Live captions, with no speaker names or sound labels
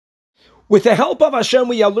With the help of Hashem,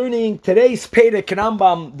 we are learning today's Perek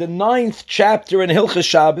Rambam, the 9th chapter in Hilchos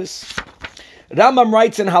Shabbos. Rambam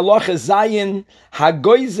writes in Halacha Zayin,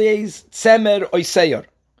 Hagoizes Tzemer Oiseyor.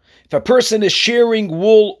 If a person is shearing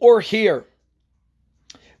wool or hair,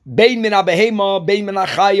 Bein min habehema, bein min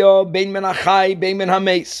hachaya, bein min hachai, bein min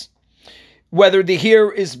hameis, whether the hair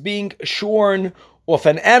is being shorn of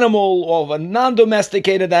an animal or of a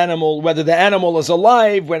non-domesticated animal, whether the animal is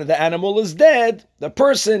alive, whether the animal is dead, the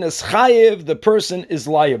person is chayiv, the person is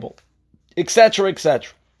liable, etc.,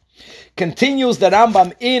 etc. Continues the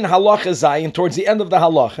Rambam in Halacha Zayin, towards the end of the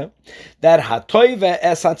Halacha, that hatoive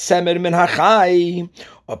es hatzemer min hachai,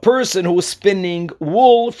 a person who is spinning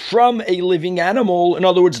wool from a living animal, in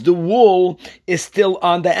other words, the wool is still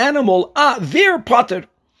on the animal, they're potter.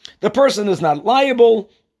 The person is not liable.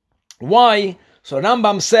 Why? So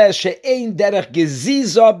Rambam says, she'ein derech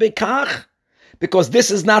geziza bekach, because this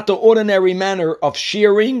is not the ordinary manner of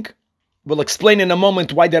shearing. We'll explain in a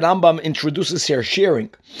moment why the Rambam introduces here shearing.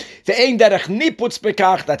 Ve'ein derech niputz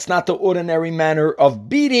bekach, that's not the ordinary manner of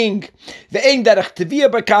beating. Ve'ein derech teviyah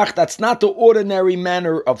bekach, that's not the ordinary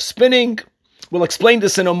manner of spinning. We'll explain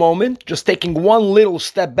this in a moment. Just taking one little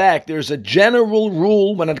step back, there's a general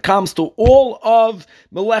rule when it comes to all of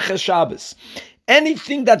Meleches Shabbos.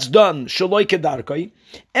 Anything that's done, shaloi kedarkai,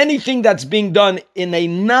 anything that's being done in a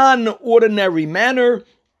non-ordinary manner,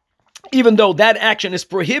 even though that action is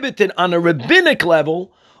prohibited on a rabbinic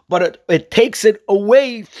level, but it takes it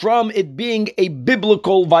away from it being a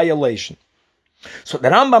biblical violation. So the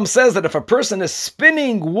Rambam says that if a person is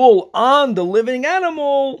spinning wool on the living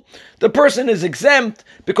animal, the person is exempt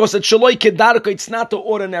because it's shaloi kedarkai, it's not the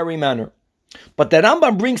ordinary manner. But the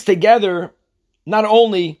Rambam brings together, not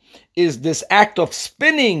only is this act of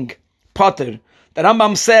spinning potter, the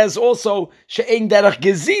Rambam says also, she'ein derech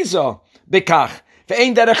geziza bekach,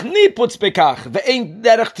 ve'ein derech niputz bekach, ve'ein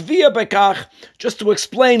derech tviyah bekach, just to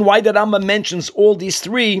explain why the Rambam mentions all these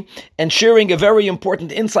three and sharing a very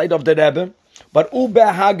important insight of the Rebbe. But ube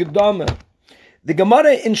hagdama, the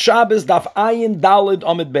Gemara in Shabbos daf ayin dalid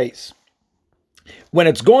amid beis, when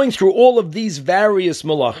it's going through all of these various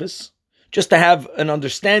malachas, just to have an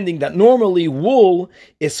understanding that normally wool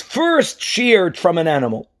is first sheared from an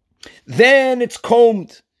animal, then it's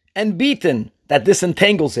combed and beaten, that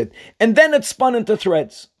disentangles it, and then it's spun into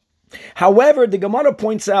threads. However, the Gemara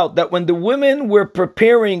points out that when the women were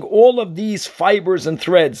preparing all of these fibers and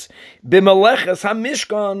threads, b'meleches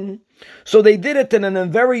hamishkan, so they did it in a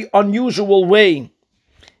very unusual way,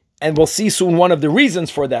 and we'll see soon one of the reasons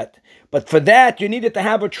for that. But for that, you needed to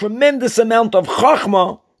have a tremendous amount of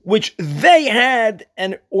chachma, which they had,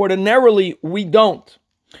 and ordinarily we don't.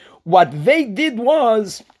 What they did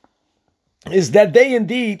is that they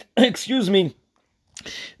indeed,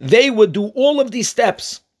 they would do all of these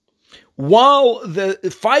steps while the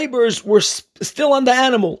fibers were still on the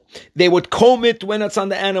animal. They would comb it when it's on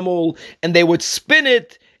the animal, and they would spin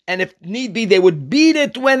it, and if need be, they would beat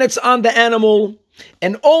it when it's on the animal,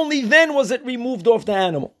 and only then was it removed off the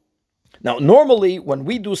animal. Now, normally, when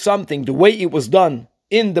we do something the way it was done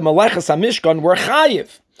in the Meleches HaMishkan, we're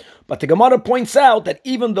chayiv. But the Gemara points out that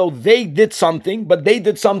even though they did something, but they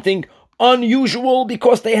did something unusual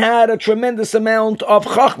because they had a tremendous amount of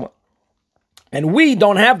chachma. And we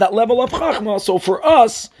don't have that level of chachma, so for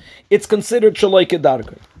us, it's considered shaloi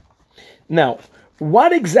kedarkai. Now,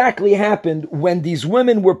 what exactly happened when these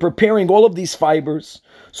women were preparing all of these fibers?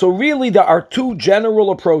 So really, there are two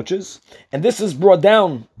general approaches, and this is brought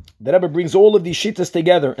down. The Rebbe brings all of these shittas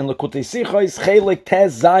together in Lekutei Sichos, Chelik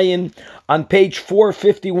Tez Zayin, on page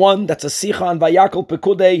 451. That's a Sicha on Vayakal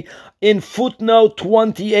Pekudei in footnote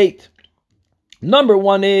 28. Number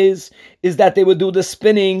one is that they would do the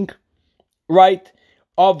spinning, right,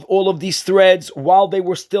 of all of these threads while they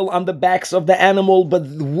were still on the backs of the animal, but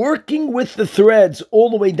working with the threads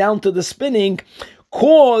all the way down to the spinning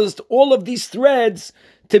caused all of these threads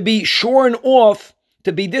to be shorn off,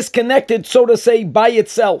 to be disconnected, so to say, by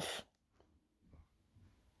itself.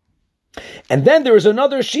 And then there is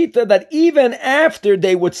another shita that even after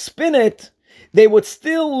they would spin it, they would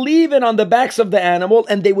still leave it on the backs of the animal,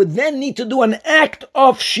 and they would then need to do an act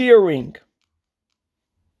of shearing.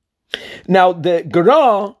 Now, the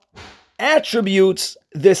Gra attributes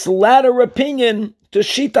this latter opinion to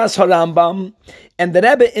Shitas Harambam, and the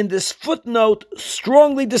Rebbe in this footnote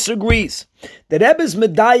strongly disagrees. The Rebbe is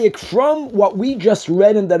medayik from what we just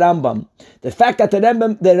read in the Rambam. The fact that the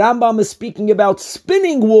Rambam is speaking about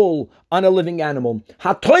spinning wool on a living animal.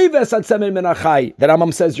 Hatoives hatzemer min hachai, the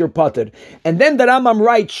Rambam says you're potter. And then the Rambam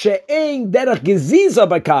writes, she'ein derech geziza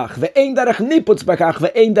bakach, ve'ein derech niputz bakach,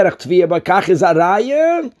 ve'ein derech tviyah bakach, is a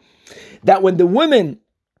raya that when the women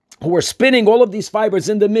who were spinning all of these fibers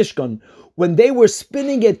in the Mishkan, when they were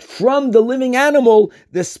spinning it from the living animal,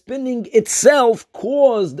 the spinning itself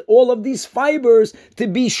caused all of these fibers to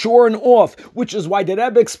be shorn off, which is why the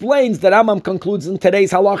Rebbe explains that Rambam concludes in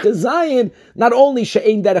today's Halacha Zayin, not only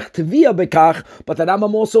she'ein derech teviyah bekach, but the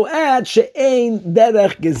Rambam also adds she'ein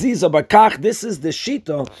derech geziza bekach. This is the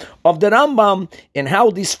shita of the Rambam in how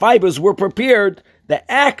these fibers were prepared, the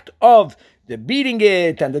act of the beating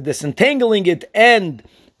it and the disentangling it and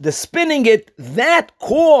the spinning it, that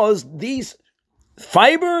caused these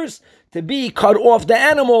fibers to be cut off the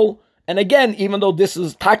animal. And again, even though this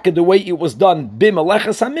is taka the way it was done,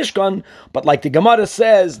 b'meleches hamishkan, but like the Gemara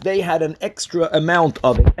says, they had an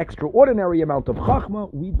extraordinary amount of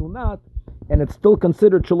chachma. We do not, and it's still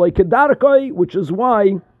considered shaloi kedarkai, which is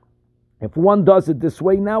why, if one does it this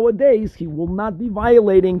way nowadays, he will not be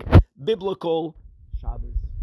violating biblical Shabbos.